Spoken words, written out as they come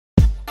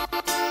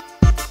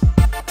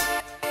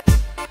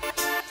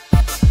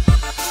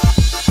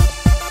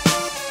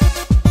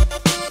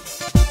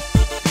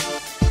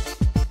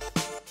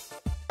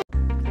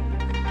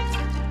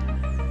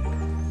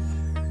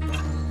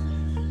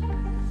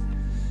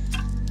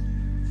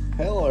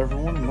Hello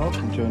everyone and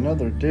welcome to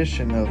another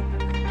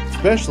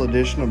special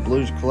edition of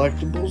Blues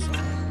Collectibles.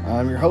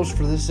 I'm your host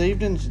for this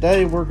evening.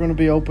 Today we're going to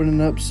be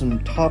opening up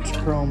some Topps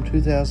Chrome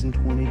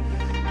 2020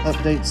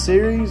 update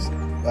series.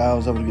 I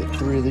was able to get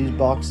 3 of these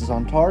boxes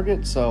on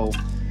target, so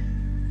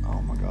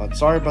oh my god,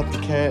 sorry about the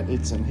cat,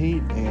 it's in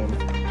heat and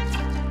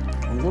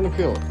I'm going to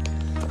kill it.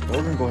 But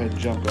we're going to go ahead and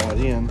jump right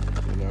in,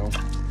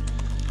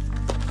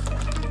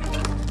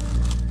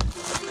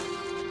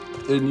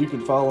 And you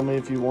can follow me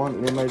if you want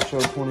at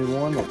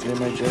MHO21, that's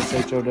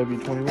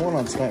MHSHOW21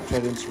 on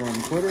Snapchat, Instagram,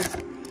 and Twitter.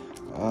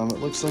 It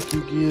looks like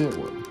you get,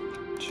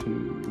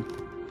 2,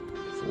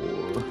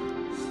 4,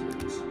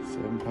 6,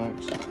 7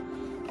 packs.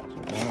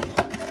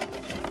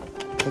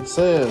 It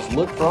says,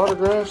 look for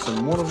autographs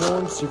and 1 of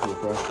 1 super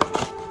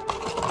refractors.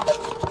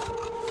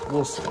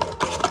 We'll see about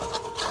that.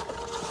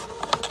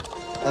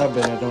 I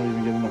bet I don't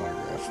even get an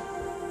autograph.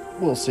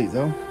 We'll see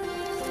though.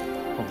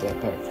 Hold that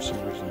pack for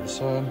some reason on the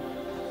side.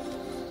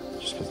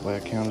 Just because the way I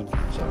counted.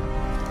 So,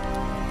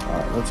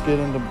 alright, let's get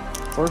into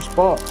first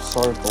box.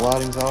 Sorry if the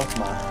lighting's off.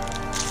 My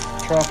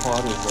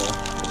tripod is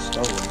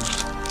stolen.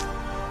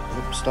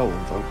 Oops,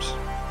 stolen, folks.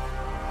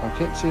 I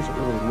can't see if it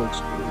really looks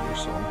good either,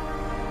 so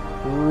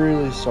I'm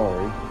really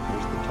sorry.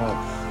 Here's the top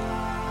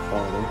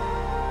farther.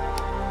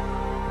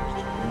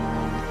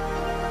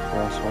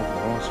 Grasshopper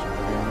Austin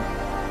again.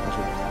 That's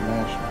what the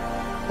National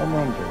Home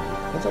Run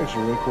Derby. That's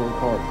actually a really cool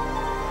card.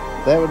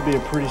 That would be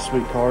a pretty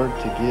sweet card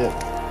to get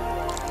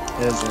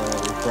as a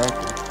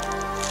refractor,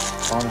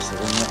 honestly,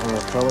 or a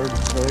colored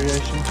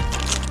variation. I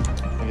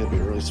think it'd be a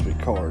really sweet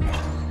card.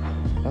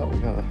 Oh, we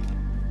got a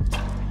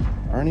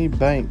Ernie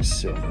Banks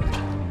silver.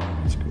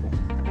 That's cool.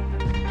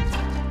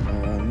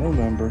 No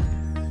number.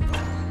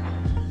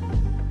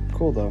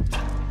 Cool though.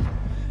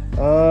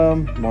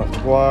 Mark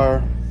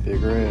McGwire,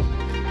 Big Red.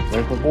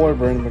 There's my boy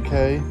Brendan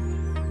McKay.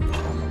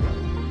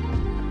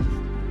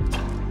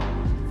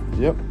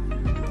 Yep.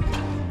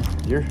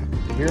 You're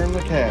hearing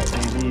the cat.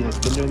 He has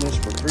been doing this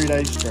for 3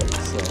 days straight,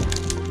 so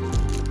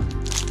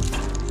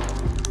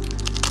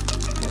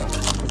yeah.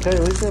 Okay,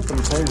 at least got the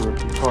McKay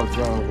rookie cards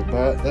right out of the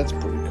bat. That's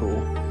pretty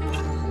cool.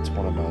 That's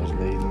one of mine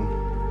needing.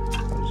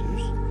 I'll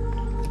just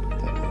put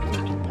that in the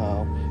rookie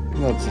pile.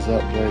 Even though it's his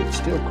update, it's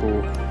still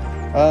cool.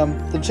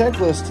 The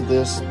checklist to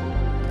this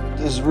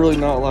is really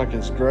not like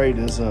as great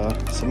as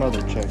some other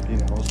as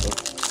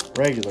the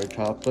regular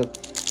top, but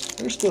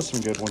there's still some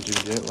good ones you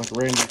can get, like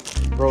Randy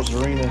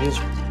Rosarina, his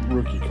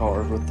rookie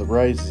card with the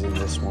raises in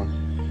this one.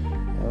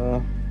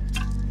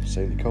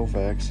 Sandy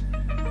Koufax.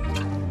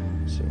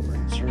 Silver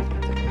insert,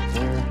 put that right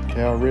there.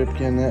 Cal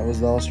Ripken, that was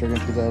the All-Star Game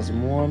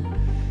 2001.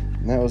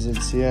 And that was in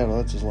Seattle,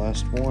 that's his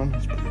last one.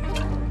 That's pretty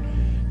cool.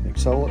 Nick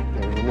Solick,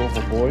 there's a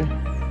Louisville boy.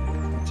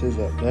 That's his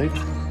update.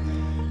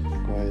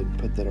 Go ahead and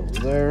put that over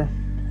there.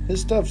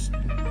 His stuff's,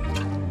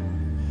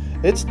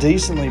 it's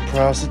decently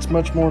priced. It's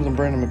much more than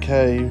Brendan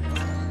McKay.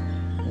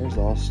 There's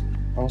the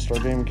All-Star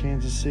Game in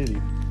Kansas City.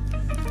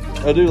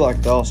 I do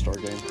like the All-Star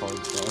Game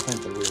cards, though. I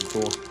think they're really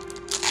cool.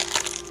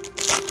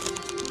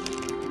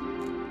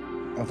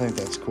 I think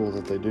that's cool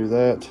that they do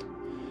that.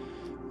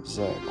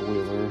 Zach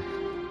Wheeler.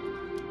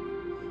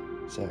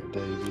 Zach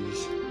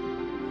Davies.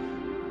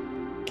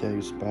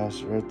 Gabe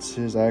Spicer. That's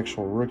his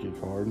actual rookie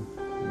card,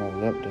 not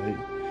an update.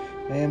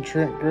 And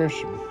Trent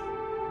Grisham.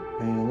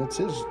 And that's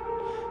his.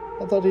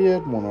 I thought he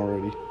had one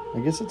already. I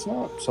guess it's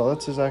not. So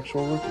that's his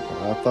actual rookie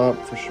card. I thought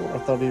for sure. I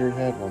thought he already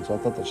had one, so I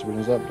thought that should be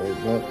his update,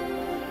 but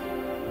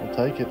I'll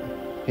take it.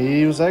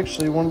 He was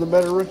actually one of the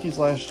better rookies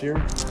last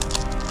year.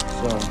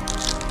 So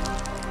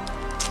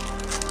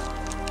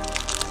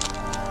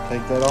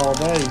take that all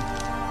day.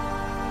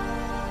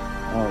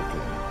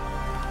 Okay.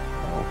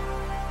 Oh.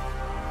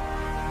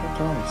 What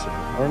Tommy said.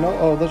 Or no,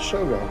 oh, that's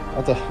Shogo. I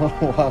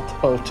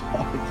thought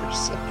Tommy for a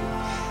second.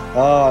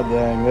 Oh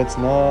dang, that's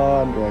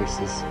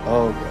non-racist.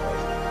 Oh god.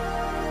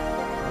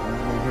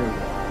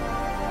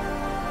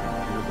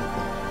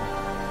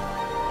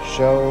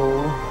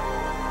 Show.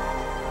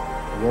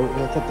 I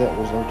thought that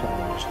was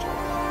Otani.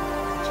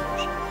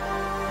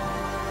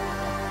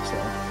 So,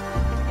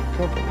 a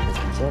couple of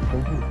rookies up in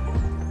here.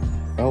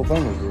 The whole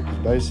thing was rookies,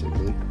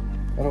 basically.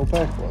 That whole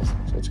pack was. So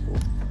that's cool.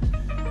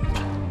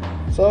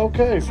 So,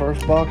 okay,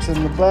 first box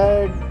in the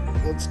bag.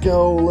 Let's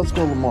go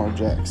Lamar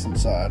Jackson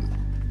side.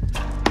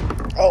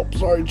 Oh,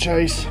 sorry,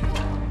 Chase.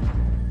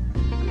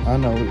 I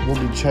know,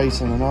 we'll be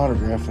chasing an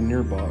autograph in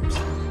your box.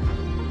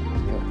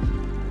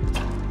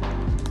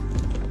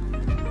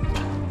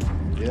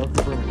 Yep,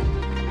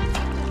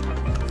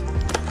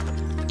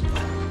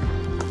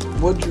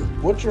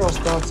 what's your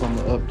thoughts on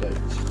the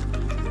updates?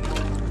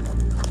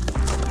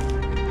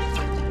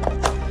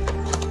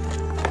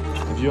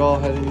 Have you all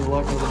had any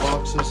luck with the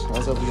boxes? I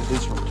was able to get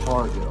these from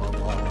Target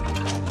online.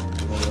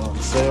 And they were on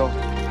sale.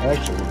 I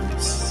actually ordered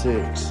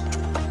 6.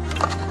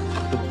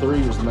 The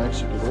 3 was the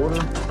max you could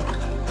order.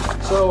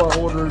 So I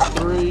ordered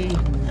 3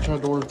 and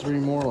tried to order 3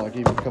 more like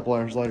even a couple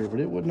hours later,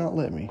 but it would not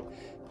let me.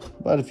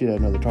 But if you had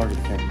another Target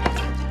account,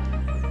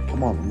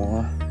 come on,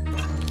 Lamar.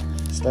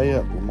 Stay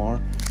up,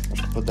 Lamar. I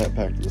should put that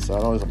pack to the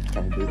side. I always like to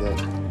kind of do that.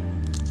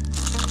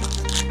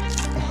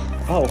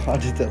 Oh, I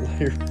did that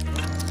later.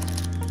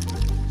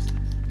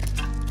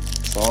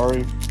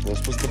 Sorry,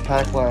 this was the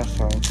pack last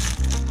time.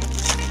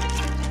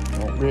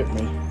 Don't rip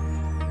me.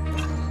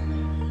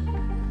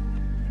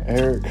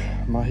 Eric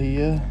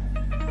Mejia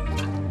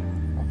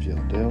of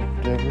Yale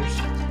Devers.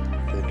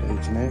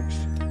 Decades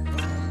next.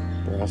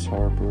 Bryce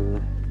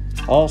Harper.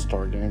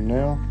 All-Star game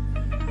now.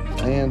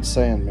 And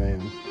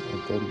Sandman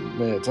at the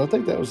Mets. I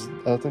think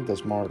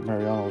that's Mark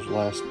Mariano's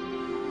last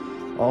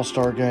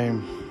All-Star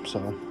game.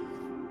 So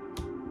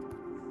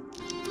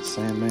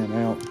Sandman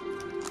out.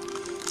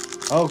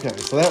 Okay,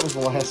 so that was the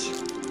last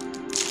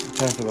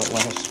time for that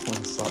last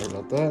one. Sorry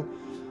about that.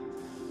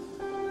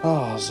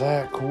 Oh,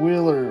 Zach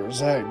Wheeler,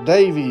 Zach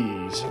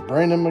Davies,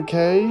 Brandon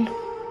McKay.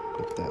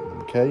 Put that in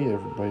McKay.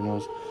 Everybody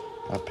knows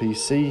I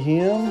PC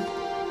him.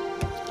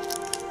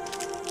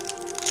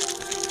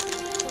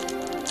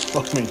 I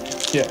mean,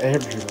 yeah,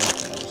 everyone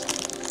knows.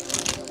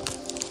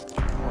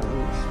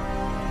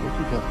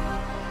 Rookie cup.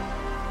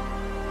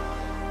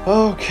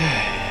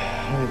 Okay.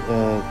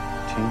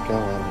 Tinko,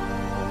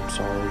 I'm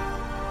sorry.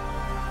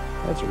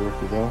 That's a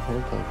rookie, though.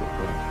 He'll take it,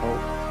 but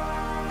Hope.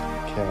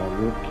 Cal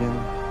Ripken.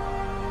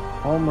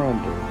 Home Run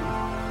Derby.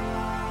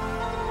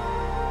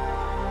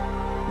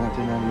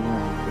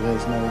 1999. It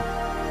has no...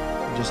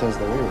 It just has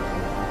the wheel.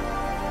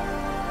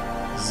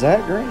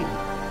 Zach Green.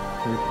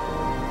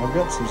 I've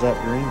got some Zach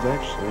Greens,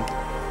 actually.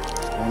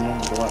 One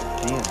number black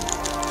 10.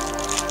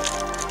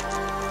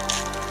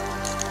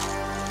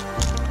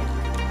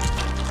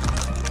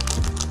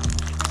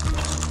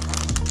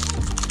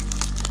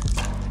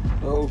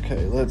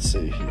 Okay, let's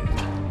see here.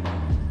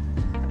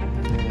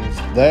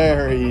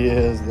 There he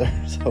is.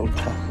 There's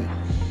Ohtani.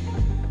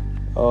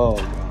 Oh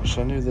gosh,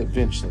 I knew that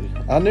eventually.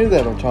 I knew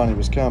that Ohtani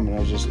was coming. I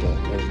was just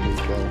there's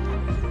Nico.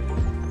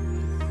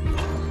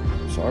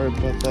 Sorry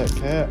about that,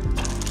 cat.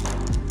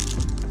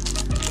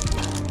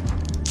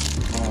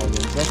 Oh,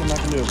 there's nothing I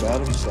can do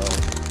about him. So,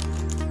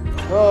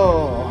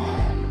 oh,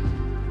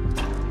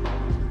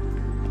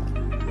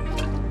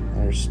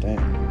 there's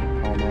Stanton.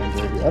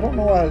 I don't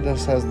know why it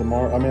just has the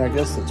mark. I mean, I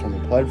guess that's when he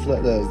played for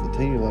that. That is the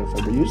team he played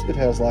for. But usually it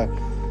has like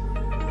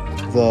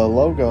the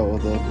logo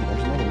of the.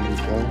 There's another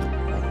Nico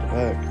back to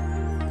back.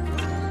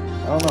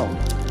 I don't know.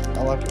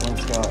 I like it when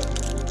it's got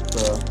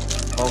the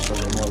All-Star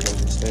game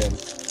logos instead.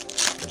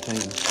 The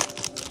team.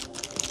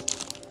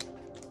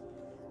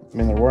 I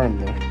mean, they're wearing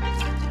the.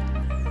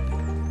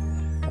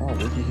 Oh,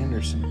 Ricky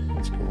Henderson.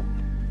 That's cool.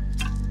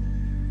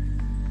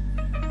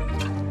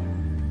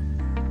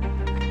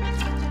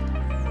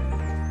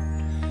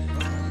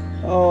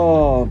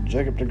 Oh,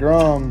 Jacob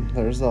deGrom.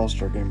 There's the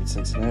All-Star game in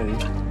Cincinnati.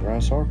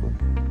 Bryce Harper.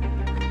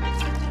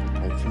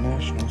 Take the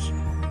Nationals.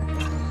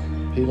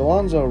 Pete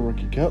Alonso,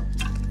 Rookie Cup.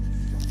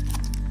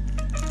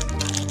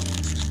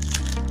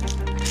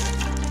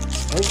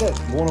 Where's that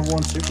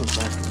 1-of-1 Super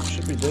Factor?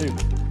 Should be due.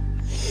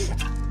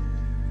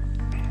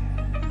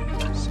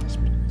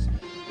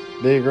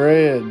 Big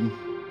Red,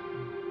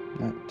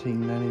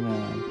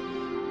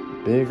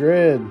 1999. Big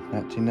Red,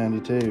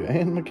 1992.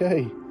 And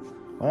McKay.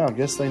 Wow, I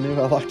guess they knew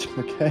I liked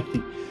McKay.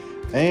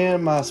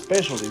 And my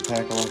specialty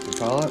pack, I like to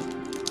call it.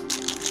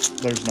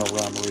 There's no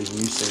rhyme or reason.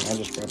 You see, I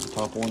just grabbed the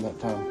top one that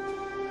time.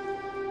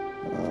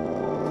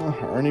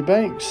 Ernie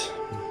Banks.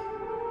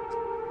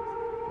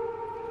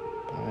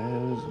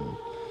 Baez and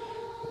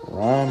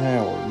Ryan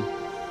Howard.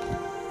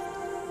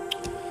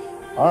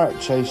 All right,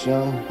 Chase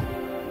Young.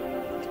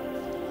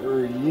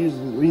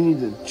 We need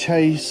to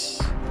chase.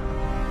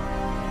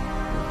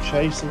 We're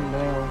chasing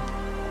down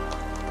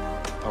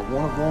a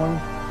 1-of-1.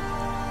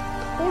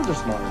 Or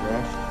just an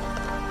autograph.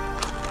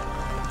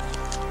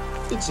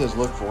 It says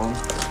look for them.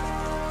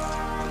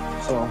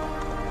 So,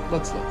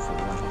 let's look for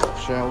them,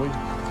 shall we?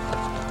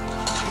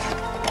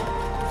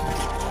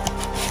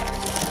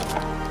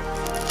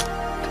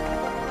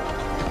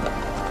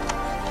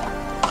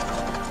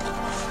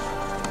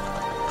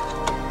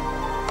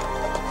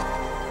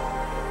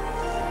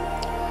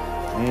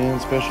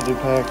 And specialty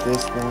pack,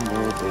 this one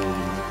will be...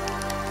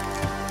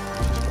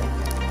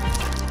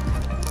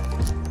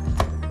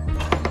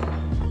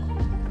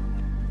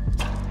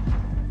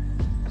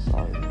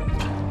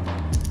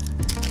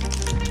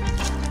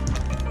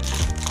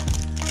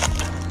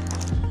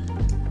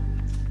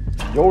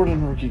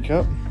 Jordan Rookie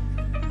Cup.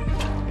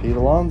 Pete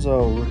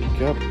Alonso Rookie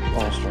Cup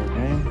All-Star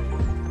Game.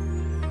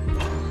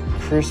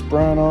 Chris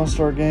Bryant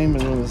All-Star Game,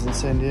 and then it was in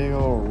San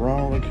Diego,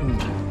 Ronald Acuna.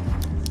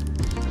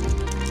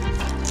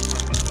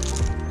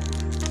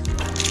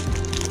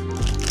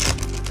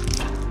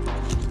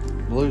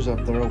 Blues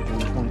up there open in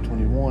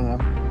 2021.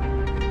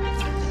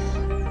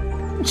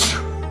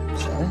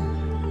 Sorry.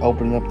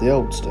 Opening up the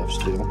old stuff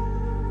still.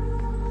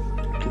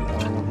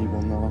 He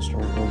won the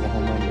All-Star Game, the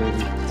Home Run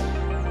Derby.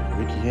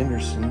 Ricky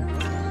Henderson.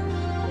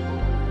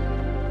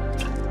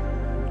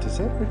 Does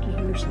that Ricky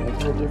Henderson look a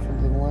little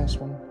different than the last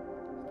one?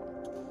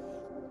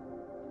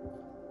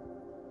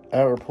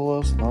 Albert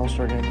Pujols in the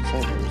All-Star Game in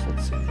St. Louis.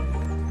 Let's see.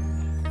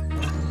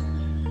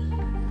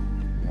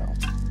 No,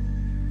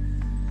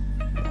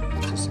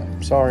 it's the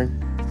same. Sorry.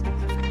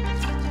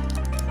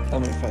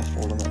 Let me fast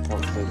forward on that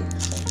part because they did the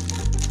same.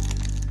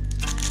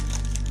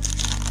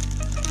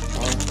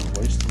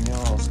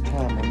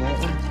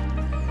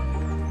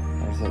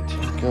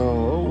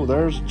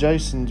 there's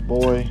Jason's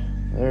boy.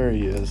 There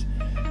he is.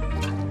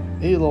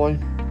 Eloy.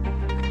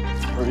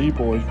 Or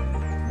E-boy.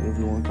 Whatever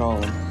you want to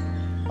call him.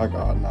 Oh,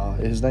 God, no.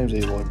 His name's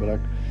Eloy, but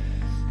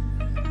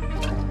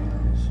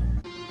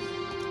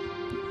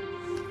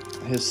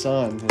his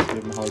son has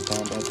given him a hard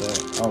time about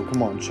that. Oh,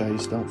 come on,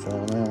 Chase. Don't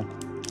fall now.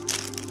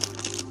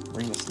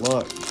 Bring us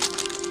luck.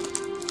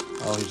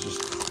 Oh, he's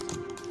just...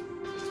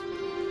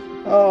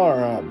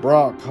 Alright,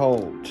 Brock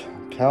Holt.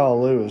 Kyle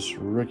Lewis,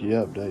 rookie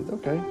update.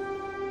 Okay.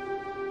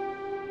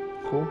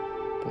 Cool.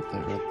 Put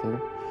that right there.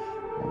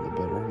 One of the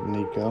better.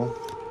 Nico.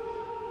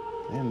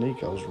 And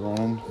Nico's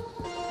running.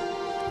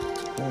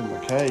 And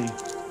McKay.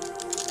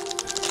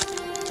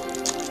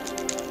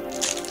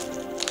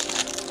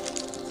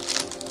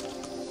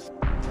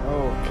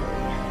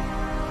 Okay.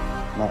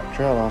 Mike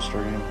Trout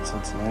All-Star game in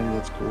Cincinnati.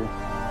 That's cool.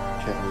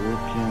 Cat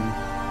Ripken.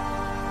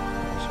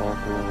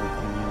 Soccer.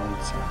 And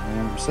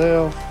man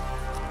himself.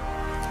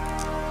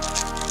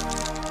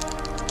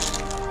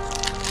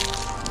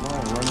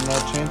 Running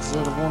out chances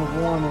out of 1 of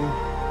 1 and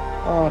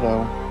Auto.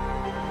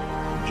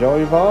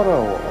 Joey Votto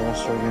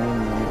All-Star game,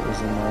 and it was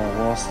in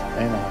Los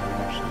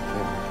Anaheim, actually,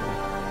 technically.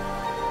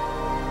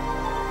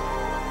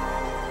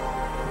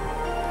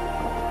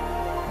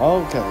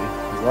 Okay,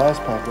 his last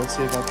pack. Let's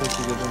see if I think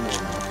he gets in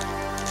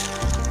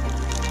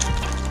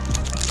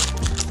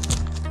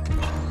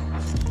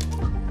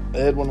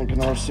there. Edwin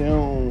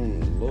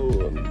Encarnacion.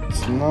 Lord,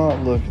 it's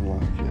not looking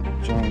like it.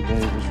 Johnny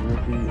Davis,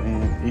 rookie,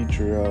 and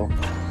Ichiro,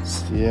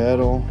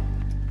 Seattle.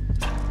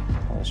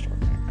 All-Star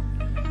game.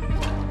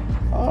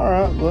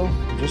 Alright, well,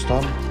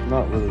 I'm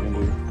not really going to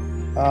do...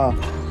 I'll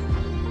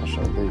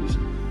show these.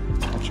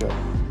 Watch out.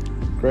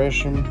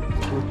 Gresham,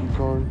 rookie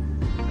card.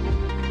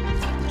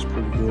 Looks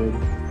pretty good.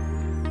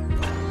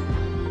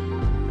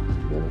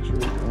 Yeah, looks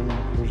really good.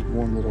 There's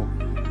one little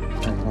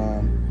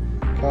line.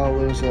 Kyle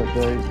Lewis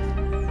update.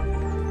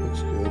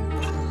 Looks good.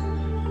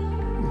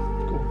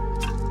 Cool.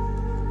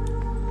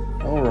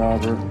 No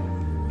Robert.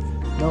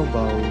 No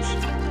Bose.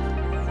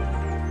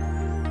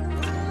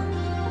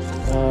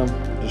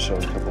 Just show a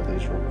couple of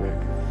these real quick.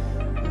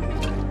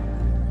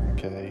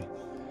 McKay,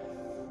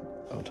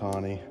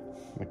 Ohtani,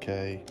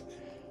 McKay,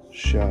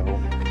 Show,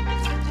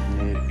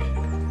 Nick,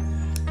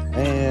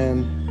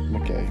 and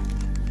McKay.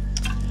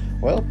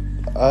 Well,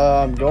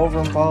 go over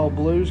and follow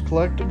Blues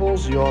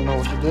Collectibles. You all know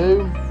what to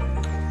do.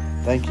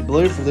 Thank you,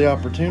 Blue, for the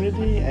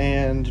opportunity.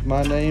 And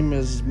my name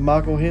is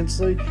Michael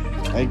Hensley,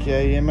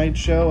 aka MH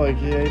Show,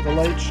 aka The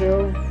Late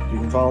Show. You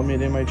can follow me at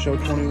MH Show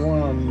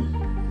 21 on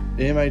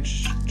MH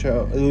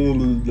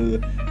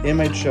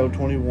Show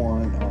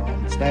 21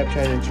 on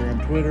Snapchat,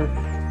 Instagram, Twitter,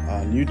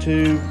 on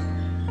YouTube,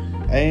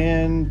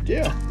 and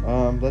yeah,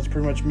 that's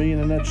pretty much me in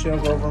a nutshell.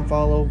 Go over and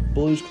follow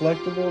Blues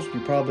Collectibles. You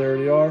probably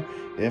already are.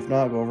 If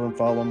not, go over and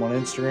follow them on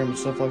Instagram and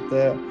stuff like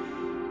that.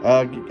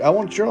 I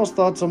want your all's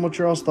thoughts on what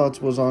your all's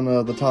thoughts was on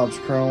the Topps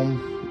Chrome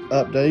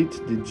update.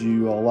 Did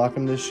you all like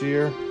them this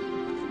year?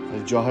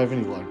 Did y'all have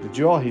any luck? Did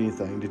you all hit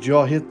anything? Did you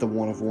all hit the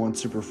 1 of 1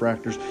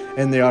 superfractors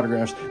and the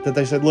autographs that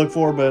they said look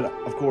for? But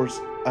of course,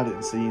 I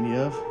didn't see any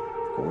of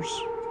course.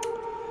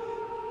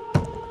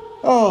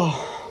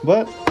 Oh,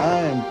 but I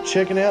am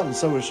checking out, and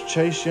so is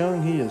Chase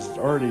Young. He is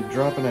already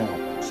dropping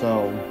out.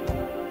 So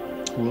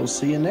we'll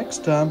see you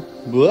next time.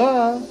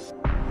 Bye.